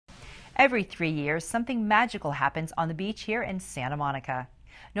Every 3 years, something magical happens on the beach here in Santa Monica.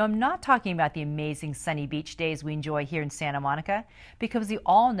 No, I'm not talking about the amazing sunny beach days we enjoy here in Santa Monica, because we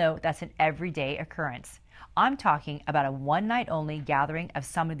all know that's an everyday occurrence. I'm talking about a one-night-only gathering of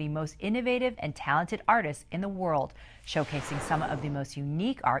some of the most innovative and talented artists in the world, showcasing some of the most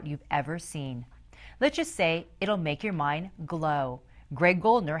unique art you've ever seen. Let's just say it'll make your mind glow. Greg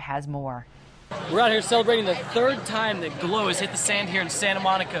Goldner has more. We're out here celebrating the third time that Glow has hit the sand here in Santa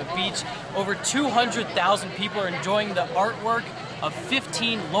Monica Beach. Over 200,000 people are enjoying the artwork of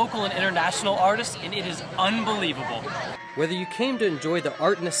 15 local and international artists, and it is unbelievable. Whether you came to enjoy the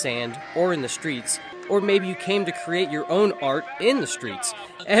art in the sand or in the streets, or maybe you came to create your own art in the streets,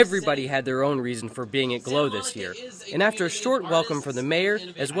 everybody had their own reason for being at Glow this year. And after a short welcome from the mayor,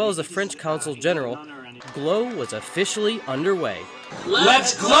 as well as the French Consul General, Glow was officially underway.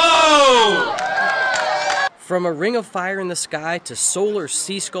 Let's glow! From a ring of fire in the sky to solar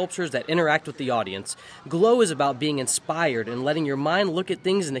sea sculptures that interact with the audience, Glow is about being inspired and letting your mind look at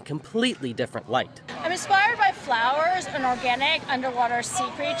things in a completely different light. I'm inspired by flowers and organic underwater sea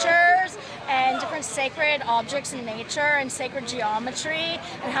creatures and different sacred objects in nature and sacred geometry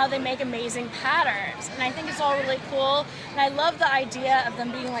and how they make amazing patterns. And I think it's all really cool. And I love the idea of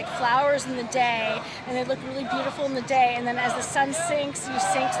them being like flowers in the day, and they look really beautiful in the day, and then as the sun sinks, you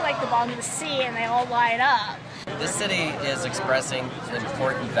sink to like the bottom of the sea and they all light up. This city is expressing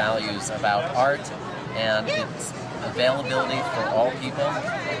important values about art and its availability for all people.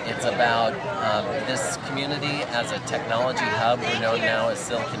 It's about this community as a technology hub. We're known now as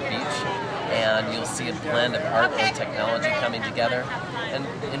Silicon Beach, and you'll see a blend of art and technology coming together. And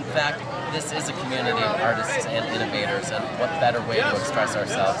in fact, this is a community of artists and innovators, and what better way to express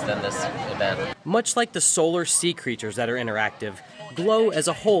ourselves than this event? Much like the solar sea creatures that are interactive, Glow as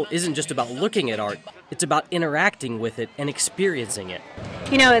a whole isn't just about looking at art, it's about interacting with it and experiencing it.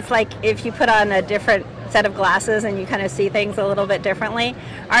 You know, it's like if you put on a different set of glasses and you kind of see things a little bit differently.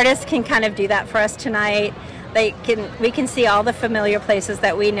 Artists can kind of do that for us tonight. We can see all the familiar places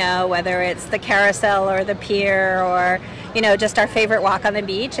that we know, whether it's the carousel or the pier or, you know, just our favorite walk on the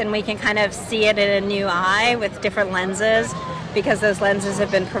beach, and we can kind of see it in a new eye with different lenses because those lenses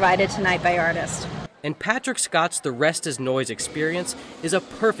have been provided tonight by artists. And Patrick Scott's The Rest is Noise experience is a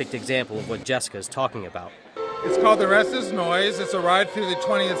perfect example of what Jessica is talking about. It's called The Rest is Noise. It's a ride through the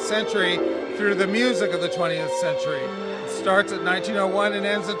 20th century, through the music of the 20th century. It starts at 1901 and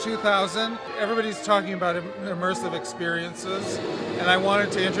ends in 2000. Everybody's talking about immersive experiences, and I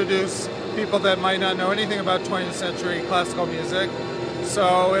wanted to introduce people that might not know anything about 20th century classical music.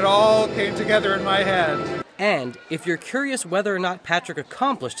 So it all came together in my head. And if you're curious whether or not Patrick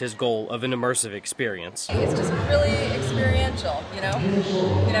accomplished his goal of an immersive experience, it's just really experiential, you know,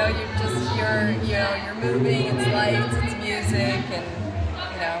 you're moving, it's lights, it's music, and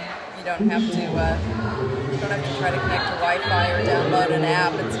you don't have to try to connect to Wi-Fi or download an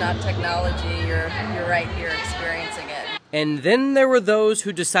app. It's not technology. You're right here experiencing it. And then there were those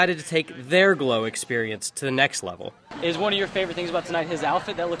who decided to take their Glow experience to the next level. Is one of your favorite things about tonight his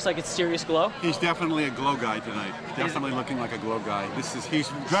outfit that looks like it's serious glow? He's definitely a glow guy tonight. Definitely looking like a glow guy. He's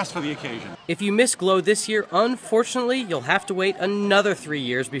dressed for the occasion. If you missed Glow this year, unfortunately, you'll have to wait another 3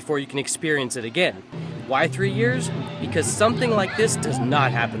 years before you can experience it again. Why 3 years? Because something like this does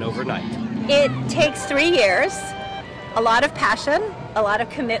not happen overnight. It takes 3 years, a lot of passion, a lot of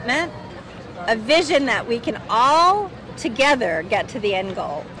commitment, a vision that we can all together get to the end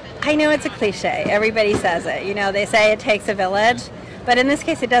goal. I know it's a cliche, everybody says it, you know, they say it takes a village, but in this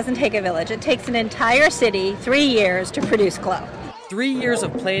case it doesn't take a village, it takes an entire city 3 years to produce Glow. 3 years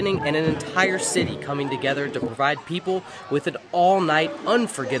of planning and an entire city coming together to provide people with an all-night,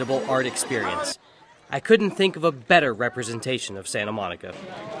 unforgettable art experience. I couldn't think of a better representation of Santa Monica.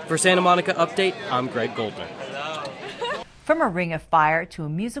 For Santa Monica Update, I'm Greg Goldner. From a ring of fire to a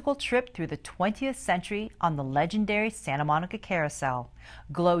musical trip through the 20th century on the legendary Santa Monica Carousel,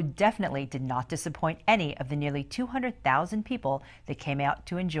 Glow definitely did not disappoint any of the nearly 200,000 people that came out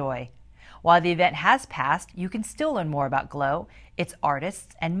to enjoy. While the event has passed, you can still learn more about Glow, its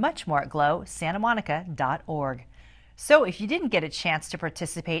artists, and much more at glowsantamonica.org. So if you didn't get a chance to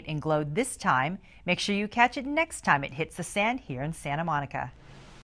participate in Glow this time, make sure you catch it next time it hits the sand here in Santa Monica.